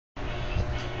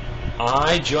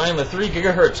I joined the 3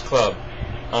 gigahertz club.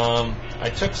 I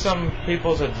took some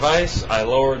people's advice. I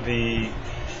lowered the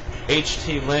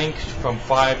HT link from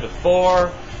 5 to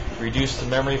 4, reduced the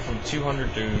memory from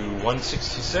 200 to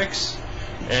 166,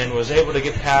 and was able to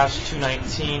get past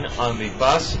 219 on the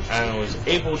bus, and was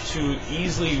able to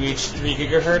easily reach 3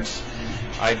 gigahertz.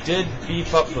 I did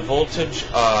beef up the voltage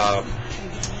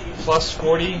plus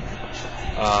 40,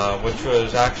 which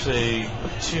was actually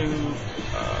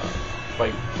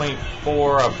like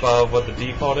 0.4 above what the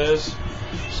default is.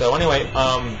 So anyway,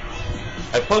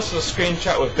 I posted a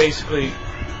screenshot with basically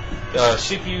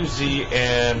CPU Z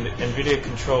and NVIDIA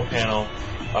control panel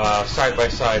side by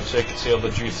side, so you can see all the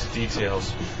juicy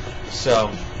details.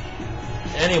 So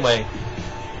anyway,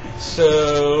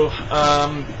 so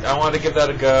I wanted to give that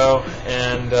a go,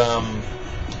 and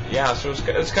yeah, so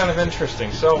it's kind of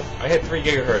interesting. So I hit 3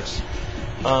 gigahertz.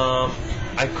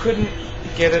 I couldn't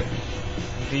get it,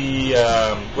 the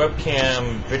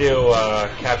webcam video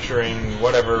capturing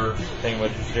whatever thing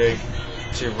with jig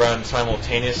to run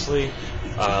simultaneously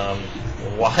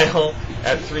while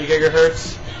at 3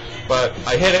 gigahertz, but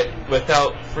I hit it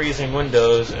without freezing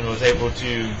Windows and was able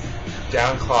to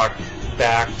downclock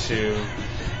back to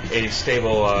a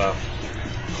stable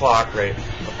clock rate.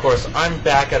 Of course, I'm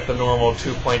back at the normal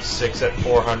 2.6 at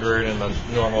 400 and the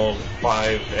normal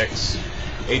 5x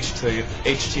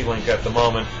HT link at the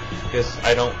moment, because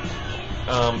I don't,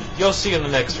 you'll see in the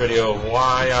next video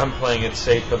why I'm playing it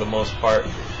safe for the most part.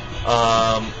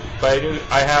 But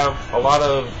I have a lot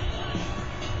of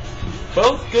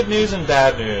both good news and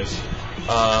bad news,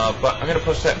 but I'm going to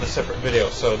post that in a separate video.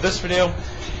 So this video,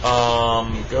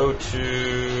 go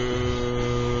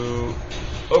to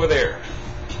over there.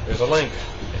 There's a link.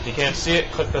 If you can't see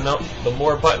it, click the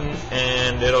more button,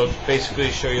 and it'll basically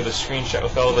show you the screenshot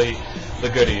with all the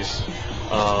goodies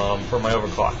for my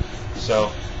overclock.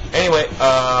 So anyway,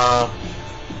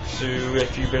 so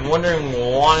if you've been wondering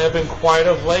why I've been quiet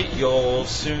of late, you'll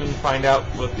soon find out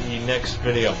with the next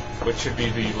video, which should be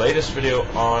the latest video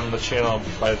on the channel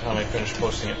by the time I finish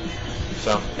posting it.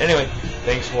 So anyway,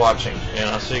 thanks for watching, and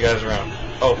I'll see you guys around.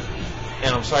 Oh,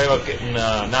 and I'm sorry about getting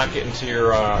not getting to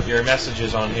your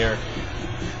messages on here.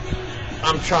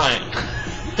 I'm trying.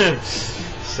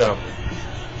 So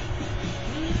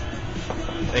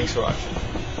thanks for watching.